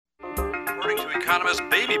economist,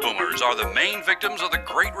 baby boomers are the main victims of the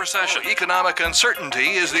Great Recession. Economic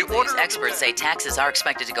uncertainty is the order. Experts say taxes are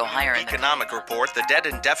expected to go higher in Economic report, the debt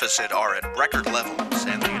and deficit are at record levels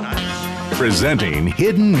in the United States. Presenting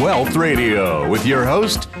Hidden Wealth Radio with your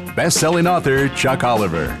host, best-selling author Chuck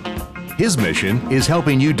Oliver. His mission is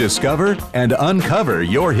helping you discover and uncover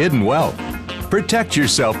your hidden wealth. Protect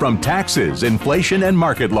yourself from taxes, inflation, and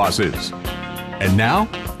market losses. And now,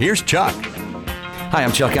 here's Chuck. Hi,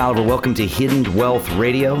 I'm Chuck Oliver. Welcome to Hidden Wealth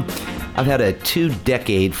Radio. I've had a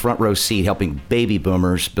 2-decade front row seat helping baby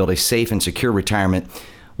boomers build a safe and secure retirement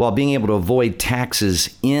while being able to avoid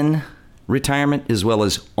taxes in retirement as well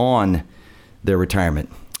as on their retirement,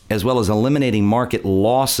 as well as eliminating market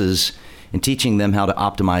losses and teaching them how to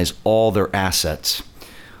optimize all their assets.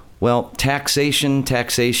 Well, taxation,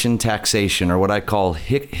 or what I call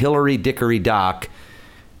Hillary Dickory Dock.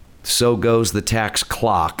 So goes the tax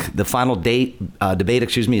clock. The final debate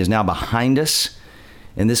is now behind us,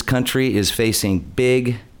 and this country is facing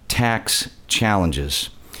big tax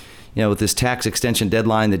challenges. You know, with this tax extension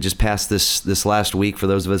deadline that just passed this last week, for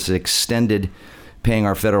those of us that extended paying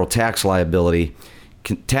our federal tax liability,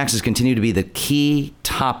 taxes continue to be the key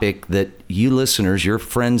topic that you listeners, your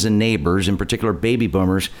friends and neighbors, in particular baby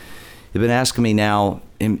boomers, have been asking me now,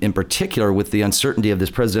 in particular with the uncertainty of this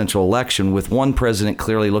presidential election, with one president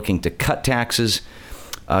clearly looking to cut taxes,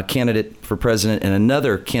 a candidate for president, and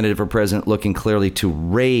another candidate for president looking clearly to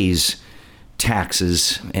raise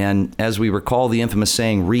taxes. And as we recall the infamous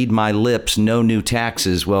saying, read my lips, no new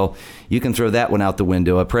taxes. Well, you can throw that one out the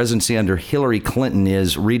window. A presidency under Hillary Clinton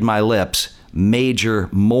is, read my lips, major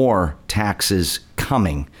more taxes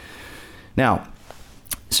coming. Now,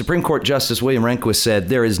 Supreme Court Justice William Rehnquist said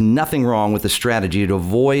there is nothing wrong with the strategy to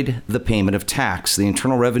avoid the payment of tax. The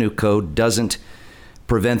Internal Revenue Code doesn't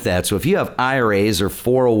prevent that. So if you have IRAs or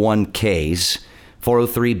 401ks,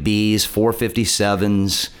 403bs,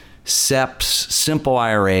 457s, SEPs, simple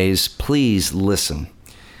IRAs, please listen.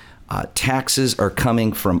 Taxes are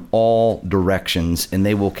coming from all directions, and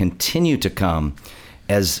they will continue to come,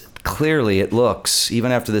 as clearly it looks,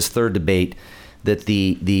 even after this third debate, that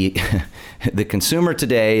the consumer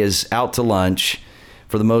today is out to lunch,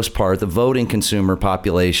 for the most part, the voting consumer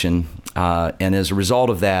population. And as a result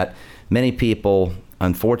of that, many people,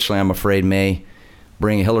 unfortunately, I'm afraid, may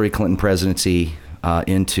bring a Hillary Clinton presidency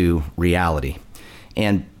into reality.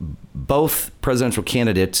 And both presidential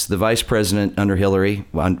candidates, the vice president under Hillary,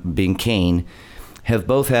 being Kaine, have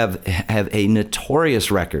a notorious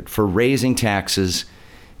record for raising taxes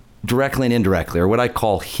directly and indirectly, or what I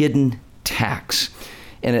call hidden tax.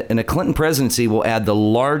 And a Clinton presidency will add the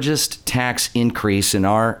largest tax increase in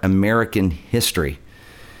our American history.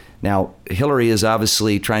 Now, Hillary is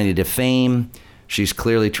obviously trying to defame. She's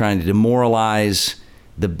clearly trying to demoralize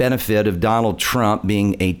the benefit of Donald Trump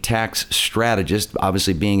being a tax strategist,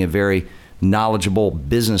 obviously being a very knowledgeable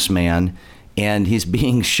businessman, and he's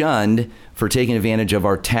being shunned for taking advantage of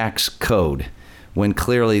our tax code, when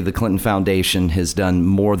clearly the Clinton Foundation has done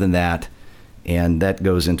more than that. And that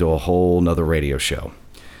goes into a whole nother radio show.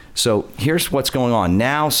 So here's what's going on.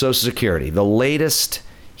 Now, Social Security, the latest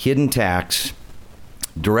hidden tax,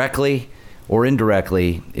 directly or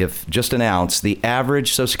indirectly, if just announced, the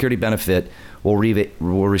average Social Security benefit will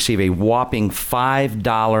receive a whopping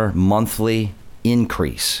 $5 monthly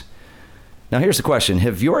increase. Now, here's the question.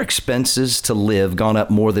 Have your expenses to live gone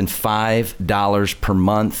up more than $5 per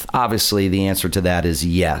month? Obviously, the answer to that is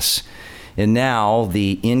yes. And now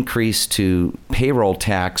the increase to payroll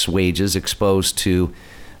tax wages exposed to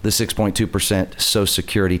the 6.2% Social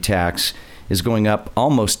Security tax is going up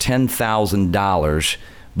almost $10,000,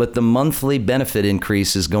 but the monthly benefit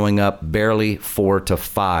increase is going up barely $4 to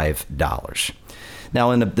 $5.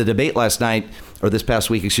 Now, in the debate last night, or this past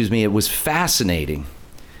week, it was fascinating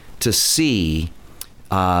to see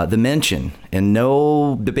the mention, and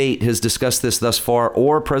no debate has discussed this thus far,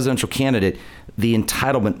 or presidential candidate, the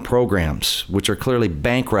entitlement programs, which are clearly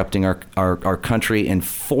bankrupting our country and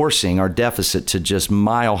forcing our deficit to just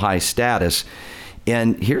mile-high status.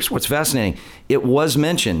 And here's what's fascinating. It was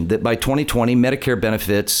mentioned that by 2020, Medicare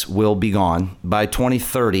benefits will be gone. By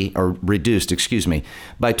 2030, or reduced, by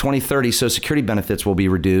 2030, Social Security benefits will be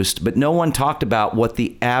reduced. But no one talked about what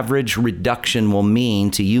the average reduction will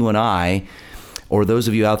mean to you and I, or those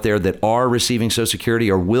of you out there that are receiving Social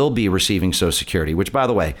Security or will be receiving Social Security, which, by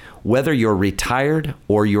the way, whether you're retired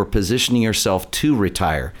or you're positioning yourself to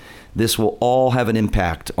retire, this will all have an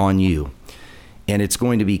impact on you. And it's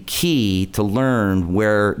going to be key to learn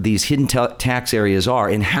where these hidden tax areas are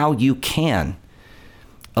and how you can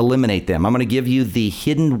eliminate them. I'm going to give you the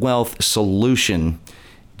hidden wealth solution.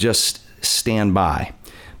 Just stand by.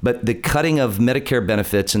 But the cutting of Medicare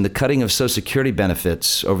benefits and the cutting of Social Security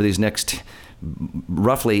benefits over these next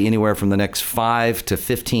roughly anywhere from the next 5 to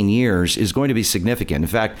 15 years is going to be significant. In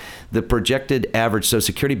fact, the projected average Social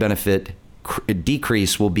Security benefit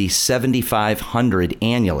decrease will be $7,500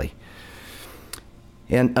 annually.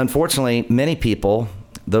 And unfortunately, many people,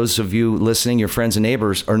 those of you listening, your friends and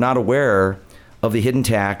neighbors, are not aware of the hidden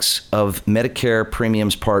tax of Medicare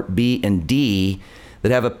premiums Part B and D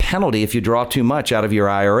that have a penalty if you draw too much out of your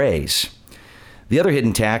IRAs. The other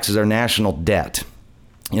hidden tax is our national debt.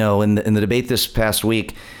 You know, in the debate this past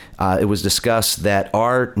week, it was discussed that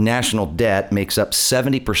our national debt makes up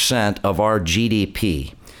 70% of our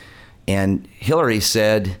GDP. And Hillary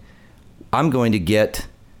said, I'm going to get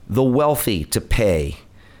the wealthy to pay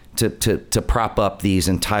to prop up these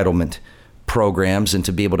entitlement programs and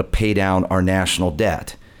to be able to pay down our national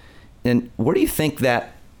debt. And where do you think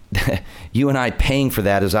that you and I paying for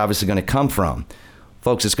that is obviously going to come from?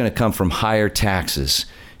 Folks, it's going to come from higher taxes.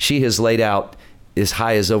 She has laid out as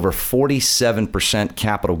high as over 47%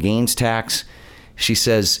 capital gains tax. She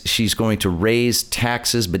says she's going to raise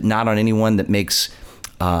taxes, but not on anyone that makes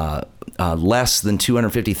less than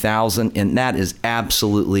 $250,000, and that is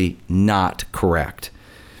absolutely not correct.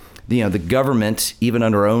 You know, the government, even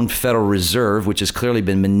under our own Federal Reserve, which has clearly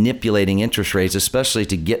been manipulating interest rates, especially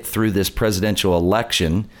to get through this presidential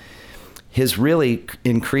election, has really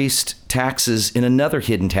increased taxes in another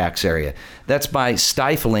hidden tax area. That's by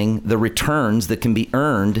stifling the returns that can be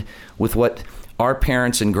earned with what our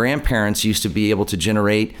parents and grandparents used to be able to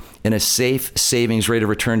generate in a safe savings rate of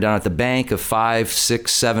return down at the bank of 5, 6,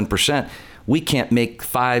 7%. We can't make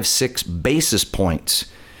 5, 6 basis points.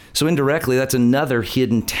 So indirectly, that's another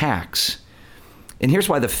hidden tax. And here's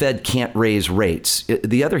why the Fed can't raise rates.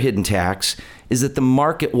 The other hidden tax is that the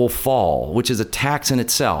market will fall, which is a tax in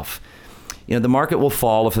itself. You know, the market will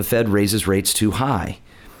fall if the Fed raises rates too high.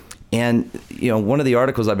 And, you know, one of the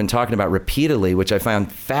articles I've been talking about repeatedly, which I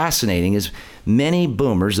found fascinating, is many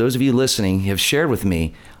boomers, those of you listening, have shared with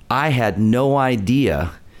me, I had no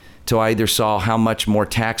idea till I either saw how much more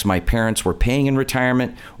tax my parents were paying in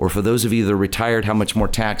retirement, or for those of you that are retired, how much more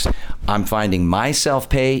tax I'm finding myself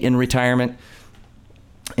pay in retirement.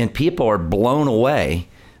 And people are blown away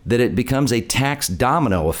that it becomes a tax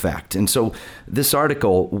domino effect. And so this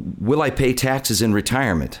article, Will I Pay Taxes in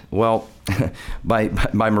Retirement? Well, by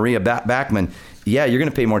Maria Backman, yeah, you're going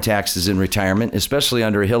to pay more taxes in retirement, especially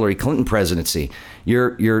under a Hillary Clinton presidency.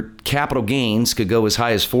 Your capital gains could go as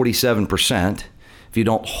high as 47% if you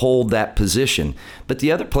don't hold that position. But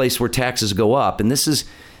the other place where taxes go up, and this is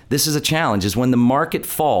a challenge, is when the market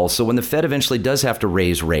falls. So when the Fed eventually does have to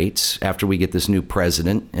raise rates after we get this new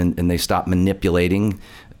president and they stop manipulating,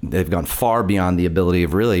 they've gone far beyond the ability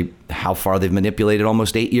of really how far they've manipulated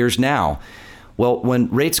almost 8 years now. Well, when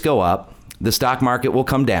rates go up, the stock market will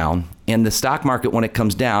come down. And the stock market, when it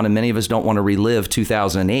comes down, and many of us don't want to relive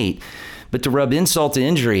 2008, but to rub insult to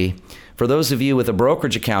injury, for those of you with a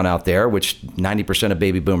brokerage account out there, which 90% of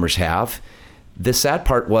baby boomers have, the sad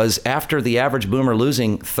part was after the average boomer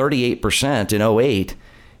losing 38% in 08,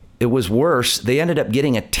 it was worse. They ended up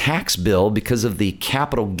getting a tax bill because of the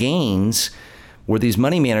capital gains where these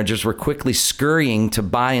money managers were quickly scurrying to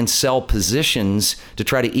buy and sell positions to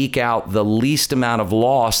try to eke out the least amount of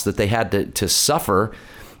loss that they had to suffer.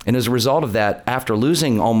 And as a result of that, after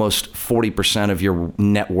losing almost 40% of your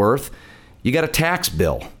net worth, you got a tax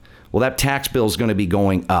bill. Well, that tax bill is going to be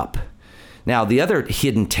going up. Now, the other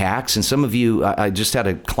hidden tax, and some of you, I just had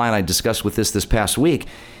a client I discussed with this past week,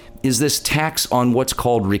 is this tax on what's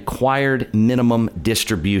called required minimum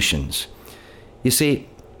distributions. You see,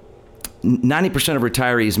 90% of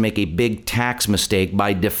retirees make a big tax mistake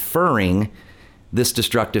by deferring this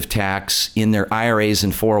destructive tax in their IRAs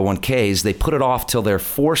and 401ks. They put it off till they're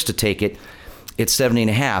forced to take it at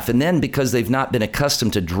 70.5. And then because they've not been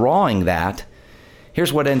accustomed to drawing that,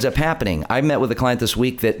 here's what ends up happening. I met with a client this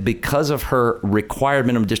week that because of her required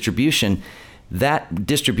minimum distribution, that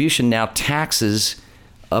distribution now taxes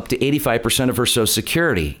up to 85% of her Social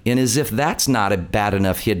Security. And as if that's not a bad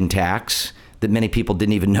enough hidden tax that many people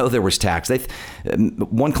didn't even know there was tax.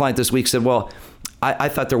 One client this week said, well, I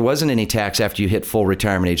thought there wasn't any tax after you hit full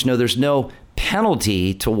retirement age. No, there's no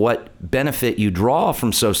penalty to what benefit you draw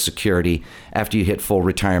from Social Security after you hit full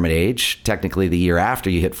retirement age, technically the year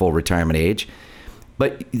after you hit full retirement age.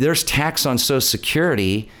 But there's tax on Social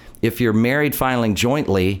Security if you're married filing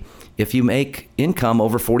jointly, if you make income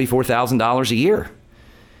over $44,000 a year.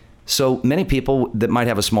 So many people that might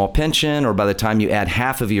have a small pension, or by the time you add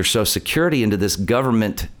half of your Social Security into this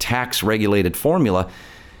government tax regulated formula,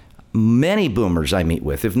 many boomers I meet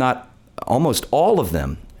with, if not almost all of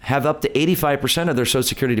them, have up to 85% of their Social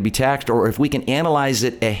Security to be taxed, or if we can analyze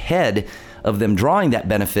it ahead of them drawing that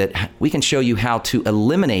benefit, we can show you how to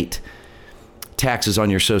eliminate taxes on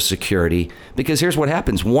your Social Security. Because here's what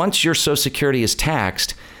happens. Once your Social Security is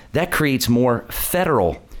taxed, that creates more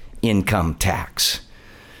federal income tax.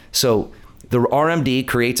 So the RMD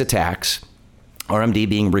creates a tax, RMD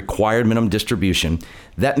being required minimum distribution.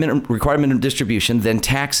 That required minimum distribution then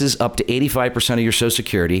taxes up to 85% of your Social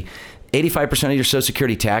Security. 85% of your Social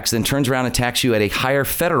Security tax then turns around and tax you at a higher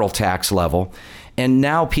federal tax level. And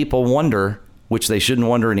now people wonder, which they shouldn't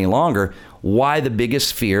wonder any longer, why the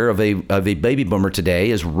biggest fear of a baby boomer today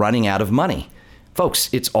is running out of money. Folks,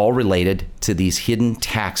 it's all related to these hidden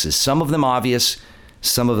taxes. Some of them obvious,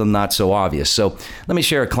 some of them not so obvious. So let me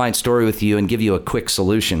share a client story with you and give you a quick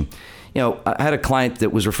solution. You know, I had a client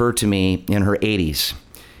that was referred to me in her 80s,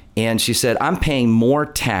 and she said, I'm paying more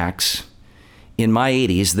tax in my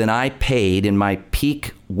 80s than I paid in my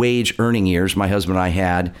peak wage earning years my husband and I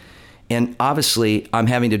had. And obviously, I'm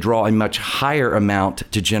having to draw a much higher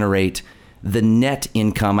amount to generate the net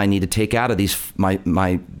income I need to take out of these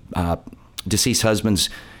my deceased husband's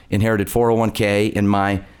inherited 401k and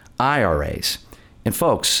my IRAs. And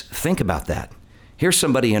folks, think about that. Here's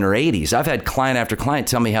somebody in her 80s. I've had client after client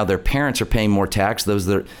tell me how their parents are paying more tax, those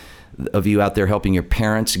of you out there helping your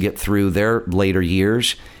parents get through their later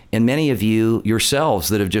years, and many of you yourselves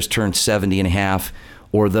that have just turned 70 and a half,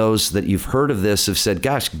 or those that you've heard of this have said,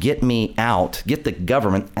 gosh, get me out, get the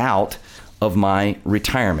government out of my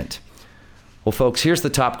retirement. Well, folks, here's the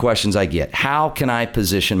top questions I get. How can I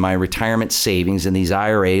position my retirement savings in these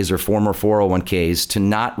IRAs or former 401ks to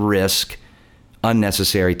not risk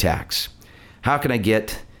unnecessary tax? How can I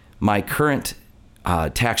get my current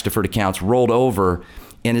tax-deferred accounts rolled over?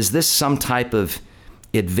 And is this some type of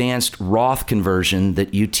advanced Roth conversion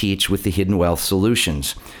that you teach with the Hidden Wealth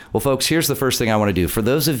Solutions? Well, folks, here's the first thing I want to do. For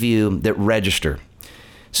those of you that register,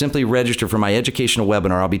 simply register for my educational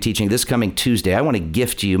webinar I'll be teaching this coming Tuesday. I want to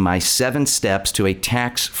gift you my 7 steps to a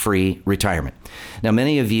tax-free retirement. Now,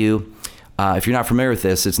 many of you, if you're not familiar with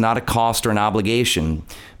this, it's not a cost or an obligation,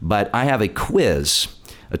 but I have a quiz,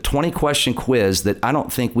 a 20-question quiz that I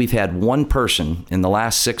don't think we've had one person in the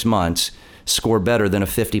last 6 months score better than a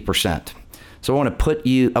 50%. So I want to put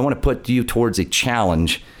you towards a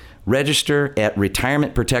challenge. Register at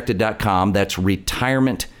retirementprotected.com. That's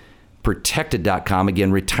retirementprotected.com.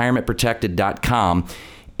 Again, retirementprotected.com,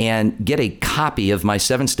 and get a copy of my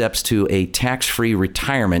 7 steps to a tax-free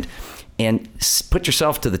retirement and put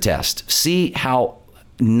yourself to the test. See how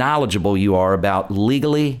knowledgeable you are about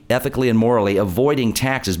legally, ethically, and morally avoiding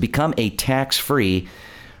taxes. Become a tax-free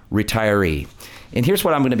retiree. And here's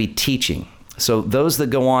what I'm going to be teaching. So those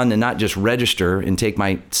that go on and not just register and take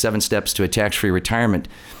my 7 steps to a tax-free retirement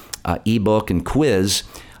ebook and quiz,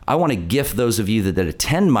 I want to gift those of you that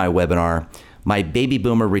attend my webinar my Baby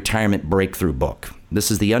Boomer Retirement Breakthrough book.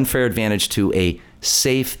 This is the unfair advantage to a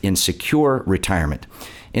safe and secure retirement.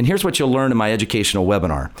 And here's what you'll learn in my educational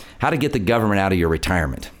webinar: how to get the government out of your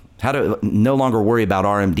retirement, how to no longer worry about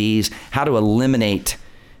RMDs, how to eliminate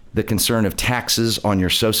the concern of taxes on your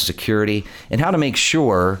Social Security, and how to make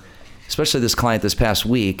sure, especially this client this past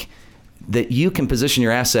week, that you can position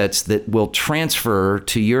your assets that will transfer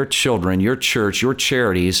to your children, your church, your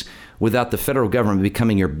charities without the federal government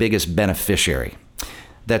becoming your biggest beneficiary.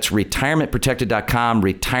 That's retirementprotected.com,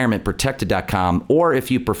 retirementprotected.com, or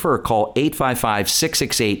if you prefer, call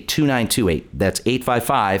 855-668-2928. That's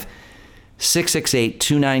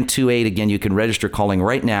 855-668-2928. Again, you can register calling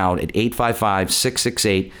right now at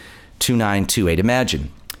 855-668-2928.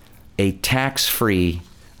 Imagine a tax-free,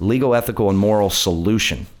 legal, ethical, and moral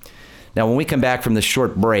solution. Now, when we come back from this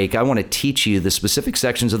short break, I want to teach you the specific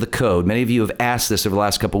sections of the code. Many of you have asked this over the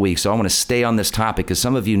last couple of weeks, so I want to stay on this topic because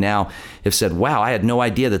some of you now have said, wow, I had no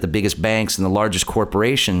idea that the biggest banks and the largest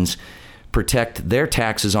corporations protect their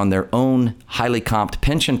taxes on their own highly comped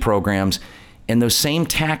pension programs, and those same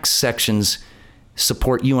tax sections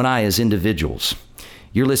support you and I as individuals.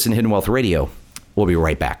 You're listening to Hidden Wealth Radio. We'll be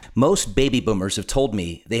right back. Most baby boomers have told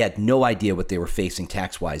me they had no idea what they were facing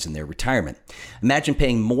tax-wise in their retirement. Imagine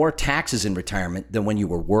paying more taxes in retirement than when you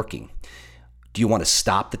were working. Do you want to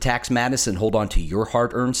stop the tax madness and hold on to your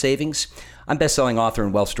hard-earned savings? I'm best-selling author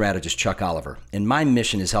and wealth strategist Chuck Oliver, and my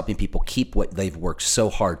mission is helping people keep what they've worked so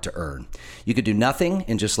hard to earn. You could do nothing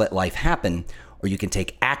and just let life happen, or you can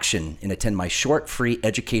take action and attend my short, free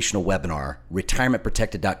educational webinar,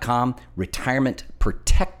 retirementprotected.com,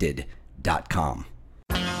 retirementprotected.com.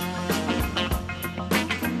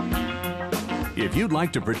 If you'd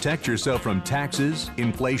like to protect yourself from taxes,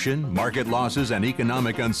 inflation, market losses, and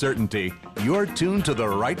economic uncertainty, you're tuned to the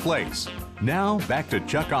right place. Now, back to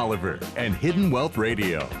Chuck Oliver and Hidden Wealth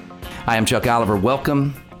Radio. Hi, I'm Chuck Oliver.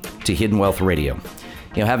 Welcome to Hidden Wealth Radio.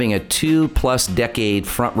 You know, having a 2+ decade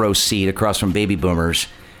front row seat across from baby boomers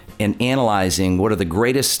and analyzing what are the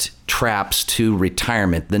greatest traps to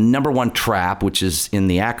retirement. The number one trap, which is in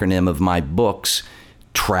the acronym of my books,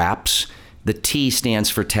 TRAPS, the T stands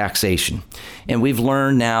for taxation. And we've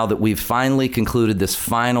learned now that we've finally concluded this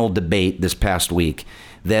final debate this past week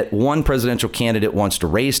that one presidential candidate wants to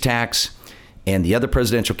raise tax and the other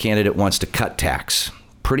presidential candidate wants to cut tax.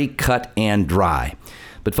 Pretty cut and dry.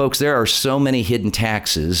 But folks, there are so many hidden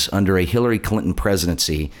taxes under a Hillary Clinton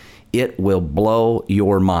presidency, it will blow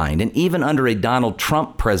your mind. And even under a Donald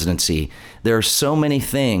Trump presidency, there are so many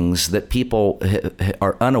things that people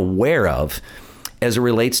are unaware of as it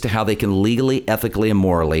relates to how they can legally, ethically, and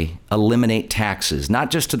morally eliminate taxes,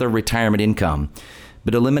 not just to their retirement income,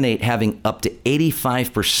 but eliminate having up to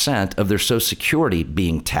 85% of their Social Security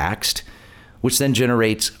being taxed, which then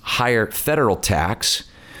generates higher federal tax,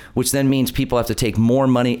 which then means people have to take more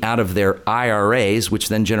money out of their IRAs, which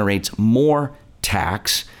then generates more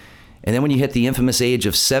tax. And then when you hit the infamous age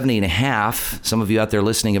of 70 and a half, some of you out there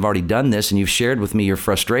listening have already done this and you've shared with me your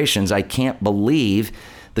frustrations. I can't believe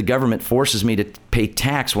the government forces me to pay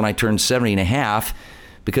tax when I turn 70 and a half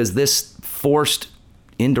because this forced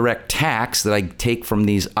indirect tax that I take from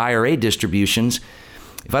these IRA distributions,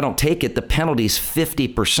 if I don't take it, the penalty's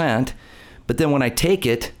 50%. But then when I take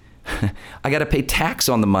it, I got to pay tax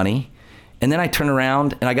on the money. And then I turn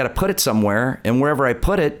around and I got to put it somewhere. And wherever I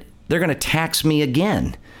put it, they're going to tax me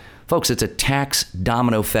again. Folks, it's a tax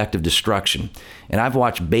domino effect of destruction. And I've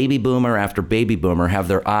watched baby boomer after baby boomer have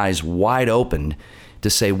their eyes wide open to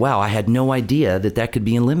say, wow, I had no idea that that could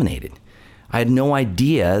be eliminated. I had no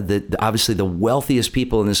idea that obviously the wealthiest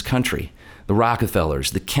people in this country, the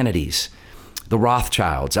Rockefellers, the Kennedys, the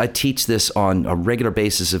Rothschilds. I teach this on a regular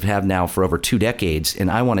basis, have now for over 2 decades, and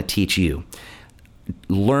I want to teach you.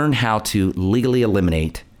 Learn how to legally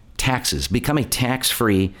eliminate taxes. Become a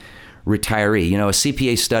tax-free retiree. You know, a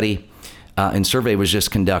CPA study and survey was just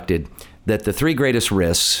conducted that the 3 greatest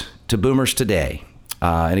risks to boomers today,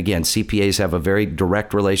 and again, CPAs have a very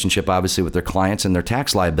direct relationship, obviously, with their clients and their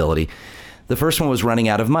tax liability. The first one was running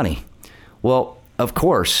out of money. Well, of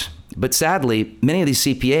course, but sadly, many of these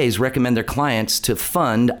CPAs recommend their clients to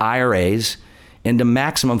fund IRAs and to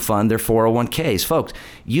maximum fund their 401ks. Folks,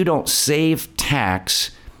 you don't save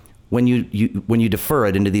tax when you defer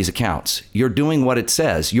it into these accounts. You're doing what it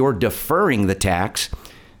says. You're deferring the tax,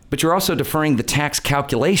 but you're also deferring the tax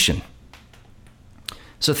calculation.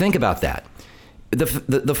 So think about that. The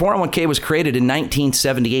 401k was created in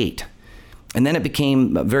 1978. And then it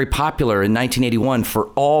became very popular in 1981 for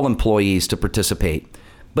all employees to participate.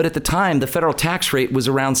 But at the time, the federal tax rate was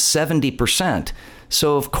around 70%.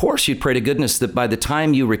 So of course you'd pray to goodness that by the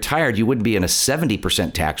time you retired, you wouldn't be in a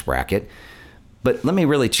 70% tax bracket. But let me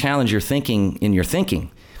really challenge your thinking in your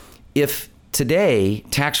thinking. If today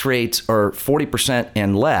tax rates are 40%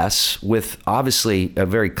 and less, with obviously a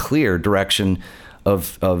very clear direction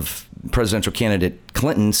of presidential candidate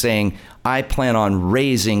Clinton saying, I plan on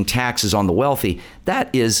raising taxes on the wealthy,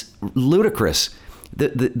 that is ludicrous.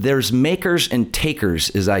 There's makers and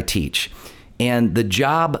takers, as I teach. And the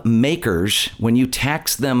job makers, when you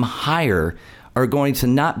tax them higher, are going to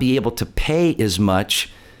not be able to pay as much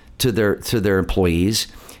to their employees.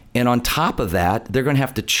 And on top of that, they're going to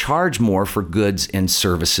have to charge more for goods and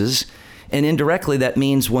services. And indirectly, that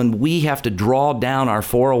means when we have to draw down our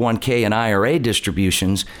 401k and IRA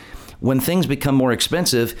distributions, when things become more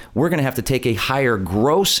expensive, we're going to have to take a higher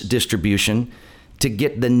gross distribution to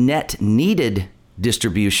get the net needed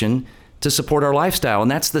distribution to support our lifestyle. And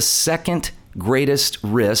that's the second greatest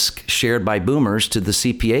risk shared by boomers to the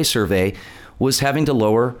CPA survey, was having to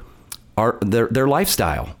lower their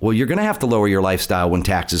lifestyle. Well, you're going to have to lower your lifestyle when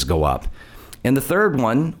taxes go up. And the third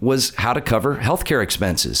one was how to cover healthcare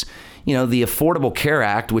expenses. You know, the Affordable Care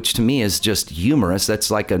Act, which to me is just humorous.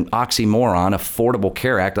 That's like an oxymoron. Affordable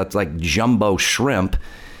Care Act, that's like jumbo shrimp.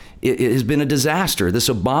 It has been a disaster. This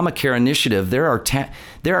Obamacare initiative, there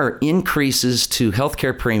are increases to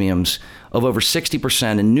healthcare premiums of over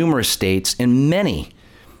 60% in numerous states, and many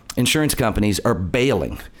insurance companies are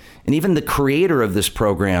bailing. And even the creator of this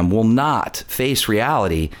program will not face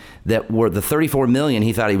reality that were the $34 million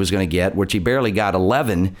he thought he was going to get, which he barely got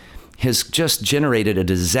 11, has just generated a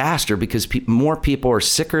disaster because more people are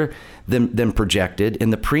sicker than projected,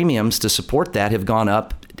 and the premiums to support that have gone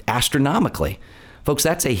up astronomically. Folks,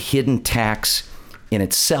 that's a hidden tax in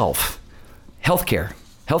itself. Healthcare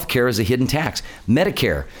is a hidden tax.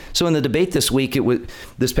 Medicare. So in the debate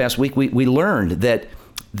this past week, we learned that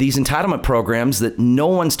these entitlement programs that no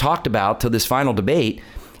one's talked about till this final debate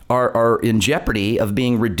are in jeopardy of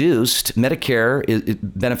being reduced. Medicare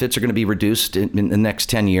benefits are going to be reduced in the next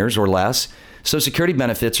 10 years or less. Social Security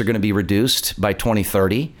benefits are going to be reduced by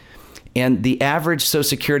 2030. And the average Social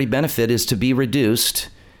Security benefit is to be reduced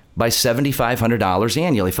by $7,500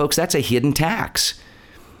 annually. Folks, that's a hidden tax.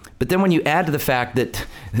 But then when you add to the fact that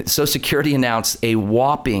Social Security announced a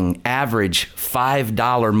whopping average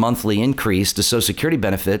 $5 monthly increase to Social Security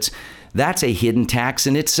benefits, that's a hidden tax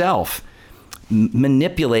in itself.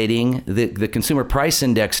 Manipulating the consumer price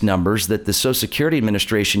index numbers that the Social Security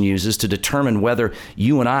Administration uses to determine whether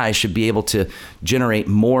you and I should be able to generate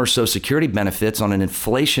more Social Security benefits on an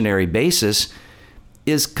inflationary basis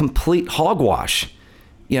is complete hogwash.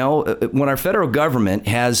 You know, when our federal government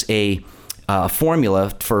has a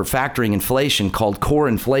formula for factoring inflation called core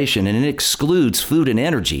inflation, and it excludes food and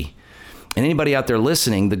energy, and anybody out there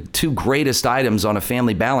listening, the two greatest items on a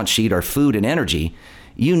family balance sheet are food and energy,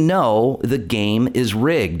 you know the game is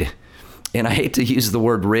rigged. And I hate to use the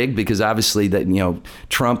word rigged because obviously that, you know,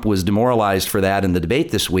 Trump was demoralized for that in the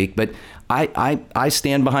debate this week, but I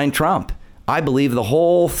stand behind Trump. I believe the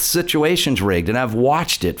whole situation's rigged, and I've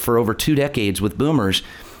watched it for over 2 decades with boomers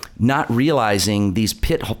not realizing these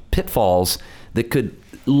pitfalls that could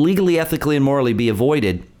legally, ethically, and morally be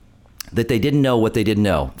avoided, that they didn't know what they didn't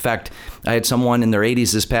know. In fact, I had someone in their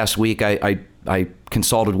 80s this past week I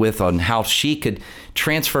consulted with on how she could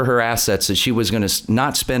transfer her assets that she was going to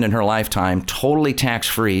not spend in her lifetime totally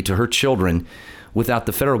tax-free to her children without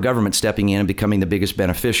the federal government stepping in and becoming the biggest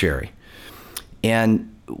beneficiary.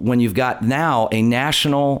 And when you've got now a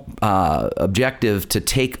national objective to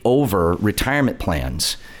take over retirement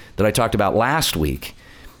plans that I talked about last week,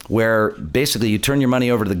 where basically you turn your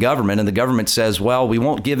money over to the government and the government says, well, we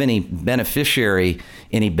won't give any beneficiary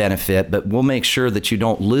any benefit, but we'll make sure that you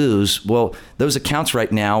don't lose. Well, those accounts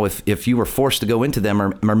right now, if you were forced to go into them,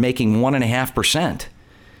 are making 1.5%.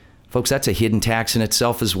 Folks, that's a hidden tax in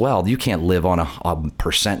itself as well. You can't live on a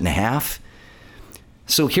 1.5%.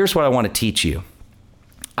 So here's what I want to teach you.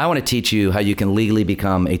 I want to teach you how you can legally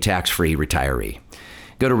become a tax-free retiree.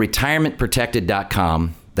 Go to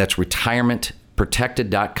retirementprotected.com. That's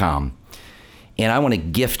retirementprotected.com. And I want to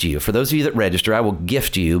gift you, for those of you that register, I will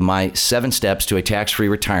gift you my 7 steps to a tax-free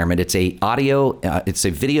retirement. It's a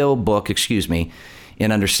video book,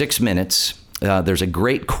 in under 6 minutes. There's a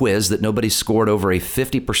great quiz that nobody scored over a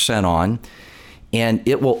 50% on, and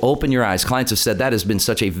it will open your eyes. Clients have said that has been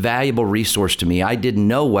such a valuable resource to me. I didn't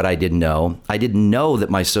know what I didn't know. I didn't know that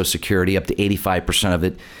my Social Security, up to 85% of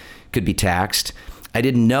it, could be taxed. I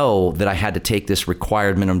didn't know that I had to take this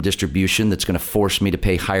required minimum distribution that's going to force me to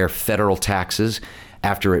pay higher federal taxes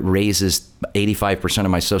after it raises 85%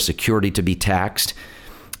 of my Social Security to be taxed.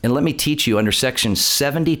 And let me teach you under Section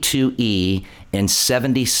 72E and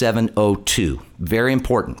 7702. Very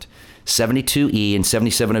important. 72E and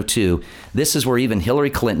 7702. This is where even Hillary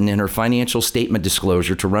Clinton, in her financial statement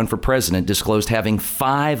disclosure to run for president, disclosed having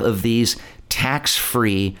 5 of these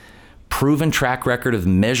tax-free, proven track record of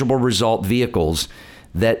measurable result vehicles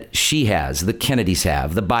that she has, the Kennedys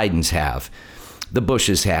have, the Bidens have, the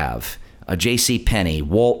Bushes have, J.C. Penney,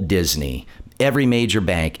 Walt Disney, every major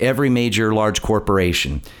bank, every major large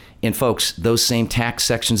corporation. And folks, those same tax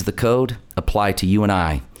sections of the code apply to you and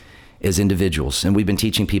I as individuals. And we've been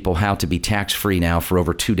teaching people how to be tax-free now for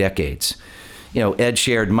over 2 decades. You know, Ed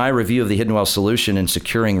shared my review of the Hidden Wealth Solution in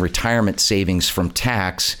securing retirement savings from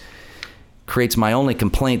tax creates my only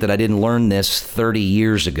complaint that I didn't learn this 30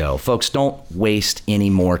 years ago. Folks, don't waste any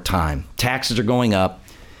more time. Taxes are going up.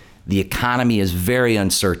 The economy is very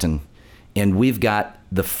uncertain. And we've got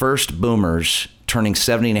the first boomers turning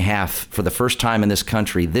 70 and a half for the first time in this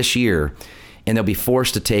country this year. And they'll be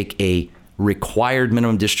forced to take a required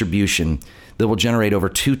minimum distribution that will generate over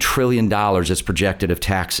 $2 trillion as projected of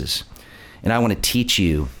taxes. And I want to teach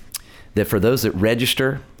you that for those that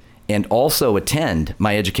register and also attend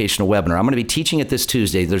my educational webinar. I'm going to be teaching it this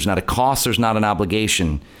Tuesday. There's not a cost, there's not an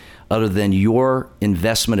obligation other than your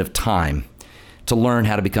investment of time to learn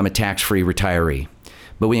how to become a tax-free retiree.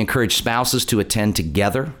 But we encourage spouses to attend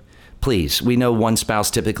together. Please, we know one spouse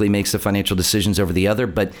typically makes the financial decisions over the other,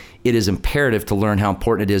 but it is imperative to learn how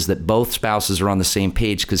important it is that both spouses are on the same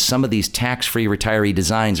page, because some of these tax-free retiree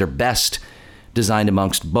designs are best designed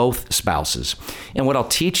amongst both spouses. And what I'll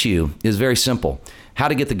teach you is very simple. How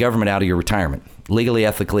to get the government out of your retirement, legally,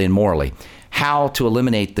 ethically, and morally. How to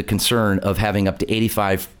eliminate the concern of having up to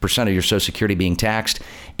 85% of your Social Security being taxed,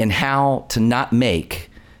 and how to not make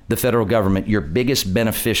the federal government your biggest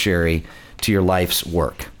beneficiary to your life's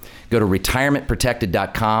work. Go to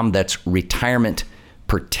retirementprotected.com. That's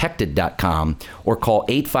retirementprotected.com, or call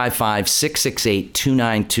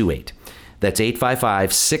 855-668-2928. That's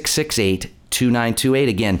 855-668-2928. 855-668-2928.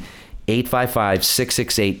 Again,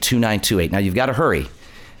 855-668-2928. Now, you've got to hurry.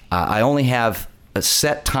 I only have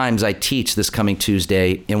set times I teach this coming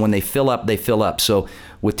Tuesday, and when they fill up, they fill up. So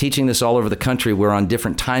with teaching this all over the country, we're on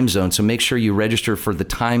different time zones, so make sure you register for the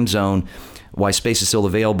time zone while space is still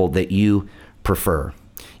available that you prefer.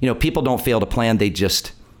 You know, people don't fail to plan, they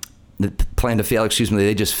just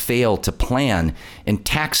fail to plan, and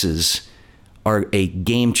taxes are a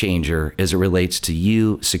game changer as it relates to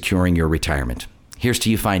you securing your retirement. Here's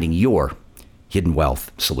to you finding your hidden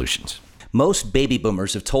wealth solutions. Most baby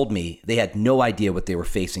boomers have told me they had no idea what they were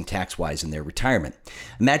facing tax-wise in their retirement.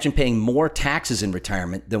 Imagine paying more taxes in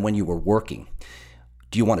retirement than when you were working.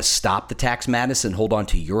 Do you want to stop the tax madness and hold on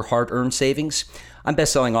to your hard-earned savings? I'm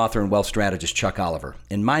best-selling author and wealth strategist Chuck Oliver,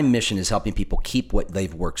 and my mission is helping people keep what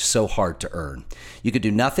they've worked so hard to earn. You could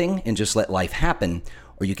do nothing and just let life happen,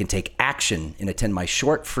 or you can take action and attend my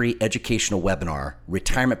short, free educational webinar,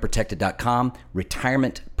 retirementprotected.com,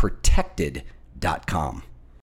 retirementprotected.com.